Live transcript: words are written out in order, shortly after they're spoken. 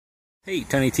Hey,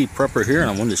 Tiny Tea Prepper here, and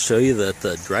I wanted to show you that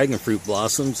the dragon fruit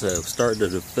blossoms have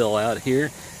started to fill out here.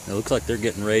 And it looks like they're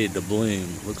getting ready to bloom.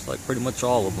 Looks like pretty much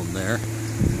all of them there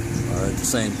are at the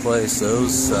same place.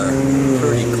 Those are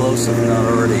pretty close, if not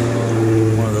already.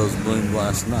 One of those bloomed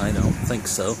last night. I don't think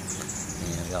so.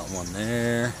 And I got one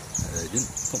there. I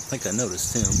don't think I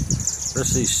noticed him. The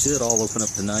rest of these should all open up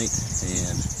tonight,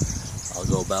 and I'll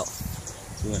go about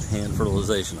doing hand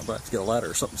fertilization. I'll probably have to get a ladder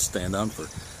or something to stand on for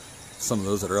some of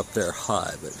those that are up there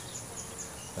high, but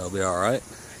that'll be all right.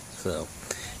 So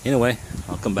anyway,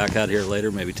 I'll come back out here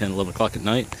later, maybe 10, 11 o'clock at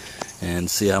night, and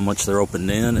see how much they're opened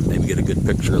in, and maybe get a good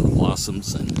picture of the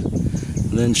blossoms, and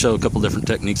then show a couple different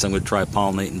techniques I'm going to try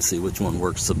pollinating and see which one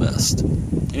works the best.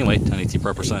 Anyway, Tiny Tea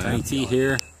Prepper signing out. Tiny Tea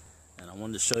here, and I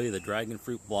wanted to show you the dragon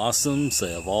fruit blossoms.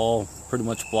 They have all pretty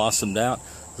much blossomed out.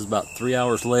 This is about 3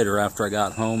 hours later after I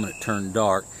got home and it turned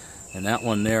dark, and that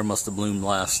one there must have bloomed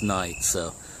last night.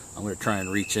 So I'm going to try and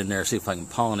reach in there, see if I can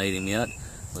pollinate him yet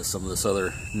with some of this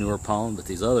other newer pollen, but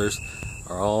these others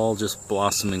are all just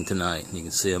blossoming tonight. You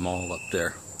can see them all up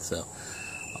there. So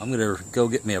I'm going to go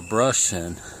get me a brush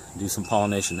and do some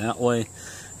pollination that way.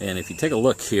 And if you take a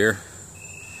look here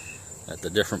at the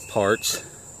different parts,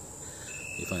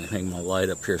 see if I can hang my light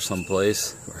up here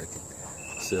someplace where I can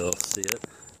still see it.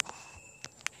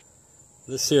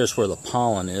 This here is where the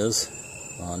pollen is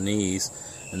on these.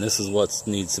 And this is what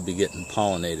needs to be getting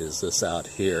pollinated, is this out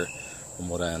here, from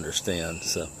what I understand.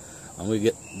 So I'm going to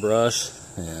get a brush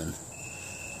and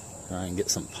try and get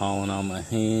some pollen on my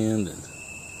hand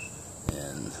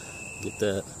and get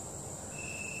that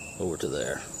over to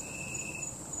there.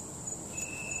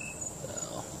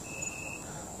 So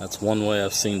that's one way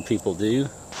I've seen people do.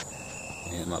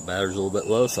 And my battery's a little bit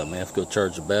low, so I may have to go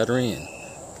charge the battery and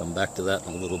come back to that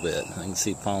in a little bit. I can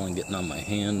see pollen getting on my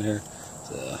hand there.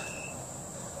 So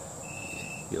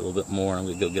get a little bit more. I'm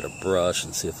going to go get a brush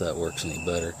and see if that works any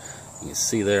better. You can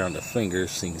see there on the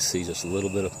fingers, you can see just a little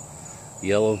bit of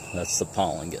yellow. That's the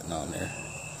pollen getting on there.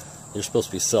 They're supposed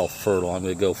to be self-fertile. I'm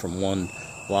going to go from one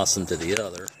blossom to the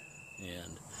other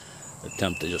and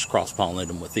attempt to just cross-pollinate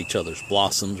them with each other's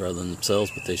blossoms rather than themselves,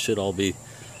 but they should all be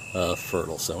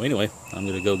fertile. So anyway, I'm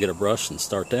going to go get a brush and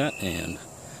start that and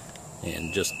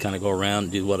just kind of go around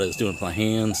and do what I was doing with my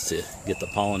hands to get the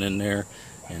pollen in there,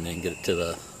 and then get it to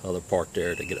the other part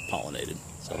there to get it pollinated.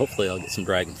 So hopefully I'll get some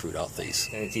dragon fruit off these.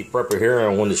 Tiny Tea Prepper here. I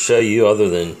wanted to show you, other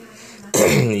than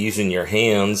using your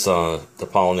hands to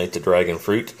pollinate the dragon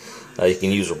fruit, you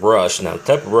can use a brush. Now the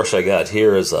type of brush I got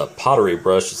here is a pottery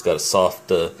brush. It's got a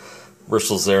soft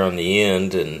bristles there on the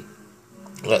end, and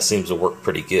that seems to work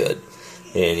pretty good.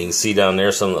 And you can see down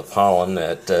there some of the pollen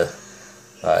that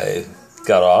I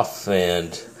got off,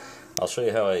 and I'll show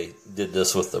you how I did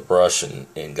this with the brush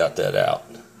and got that out.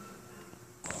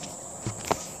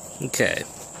 Okay,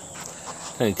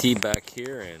 Tiny Tea back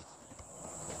here,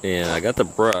 and I got the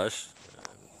brush.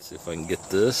 Let's see if I can get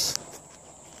this.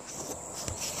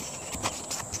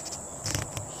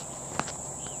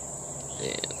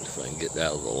 And if I can get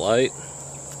out of the light.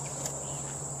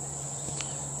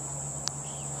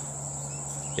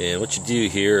 And what you do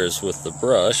here is with the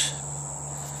brush,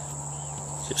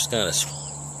 just kind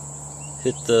of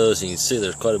hit those, and you can see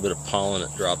there's quite a bit of pollen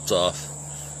that drops off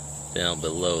down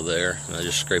below there. And I'm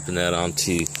just scraping that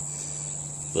onto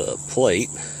the plate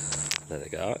that I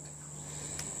got.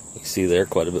 You can see there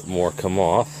quite a bit more come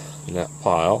off in that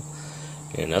pile,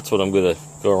 and that's what I'm going to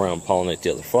go around and pollinate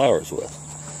the other flowers with.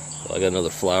 So I got another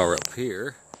flower up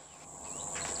here,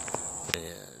 and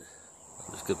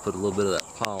I'm just going to put a little bit of that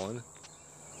pollen,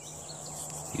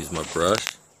 use my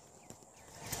brush,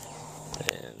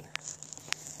 and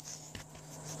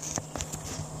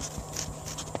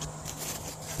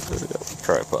there we go,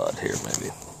 tripod here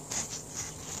maybe.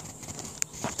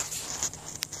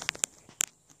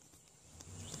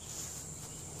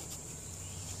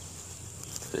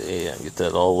 See, I get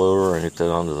that all over and get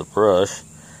that onto the brush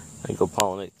and go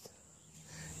pollinate.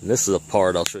 And this is a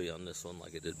part I'll show you on this one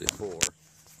like I did before.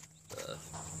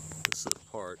 This is the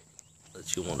part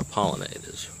that you want to pollinate,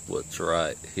 is what's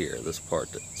right here, this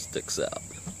part that sticks out.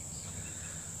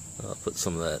 I'll put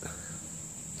some of that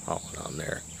pollen on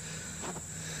there.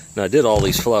 Now I did all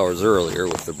these flowers earlier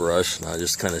with the brush, and I'm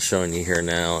just kind of showing you here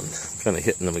now and kind of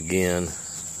hitting them again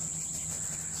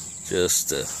just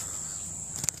to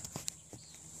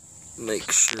make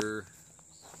sure.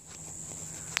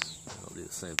 I'll do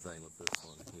the same thing with this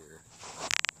one here.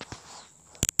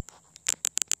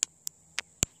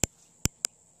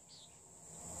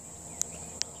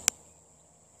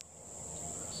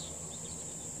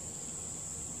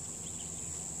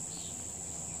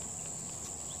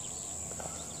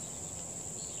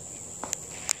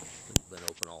 Been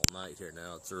open all night here. here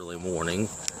now. It's early morning.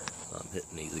 I'm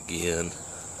hitting these again,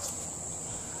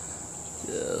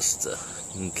 just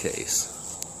in case.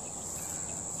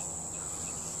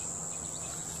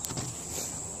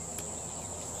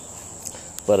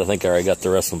 But I think I already got the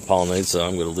rest of them pollinated, so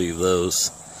I'm going to leave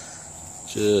those.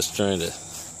 Just trying to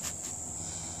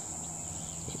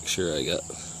make sure I got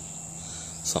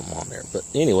something on there. But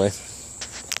anyway,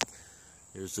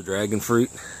 here's the dragon fruit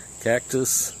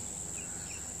cactus.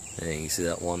 And you see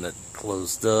that one that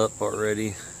closed up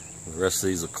already. The rest of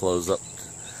these will close up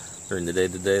during the day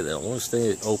today. They only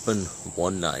stay open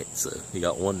one night. So you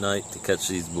got one night to catch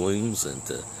these blooms and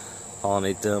to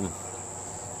pollinate them.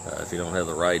 If you don't have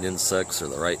the right insects or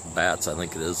the right bats, I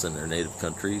think it is, in their native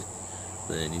country,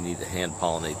 then you need to hand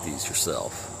pollinate these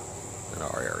yourself in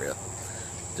our area.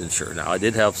 Didn't sure. Now I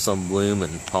did have some bloom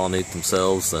and pollinate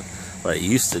themselves. What I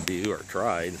used to do or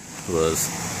tried was,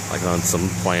 like on some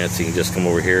plants, you can just come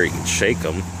over here, you can shake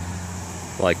them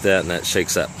like that, and that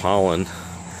shakes that pollen.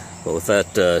 But with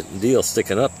that deal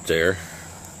sticking up there,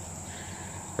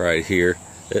 right here,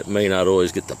 it may not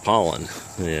always get the pollen,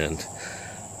 and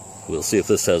we'll see if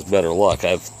this has better luck.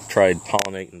 I've tried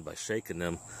pollinating by shaking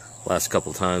them last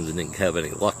couple times and didn't have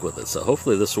any luck with it. So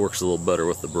hopefully this works a little better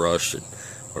with the brush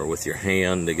or with your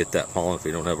hand to get that pollen. If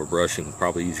you don't have a brush, you can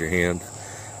probably use your hand.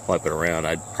 Wipe it around.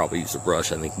 I'd probably use a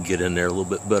brush. I think you can get in there a little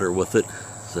bit better with it.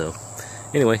 So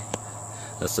anyway,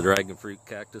 that's the dragon fruit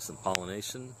cactus and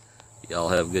pollination. Y'all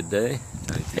have a good day.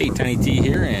 Hey, Tiny T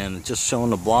here, and just showing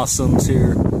the blossoms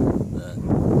here.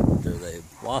 After they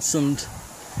blossomed,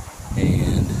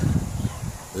 and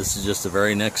this is just the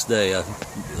very next day. I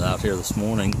was out here this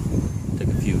morning, took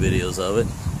a few videos of it,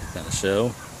 kind of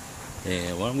show.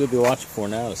 And what I'm going to be watching for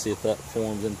now to see if that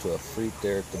forms into a fruit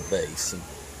there at the base. And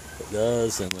if it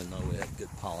does, then we know we have good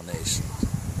pollination.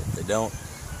 If they don't,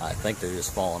 I think they're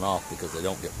just falling off because they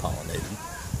don't get pollinated.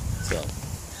 So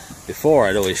before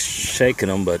I'd always shaken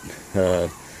them, but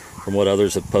from what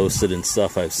others have posted and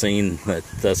stuff I've seen,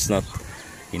 that's not.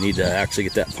 You need to actually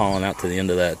get that pollen out to the end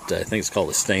of that, I think it's called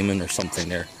a stamen or something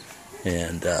there,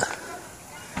 and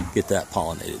get that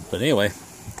pollinated. But anyway,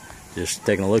 just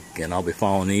taking a look, and I'll be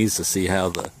following these to see how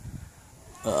the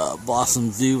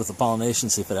blossoms do with the pollination,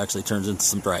 see if it actually turns into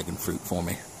some dragon fruit for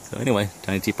me. So anyway,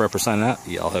 Tiny T Prepper signing out.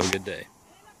 Y'all have a good day.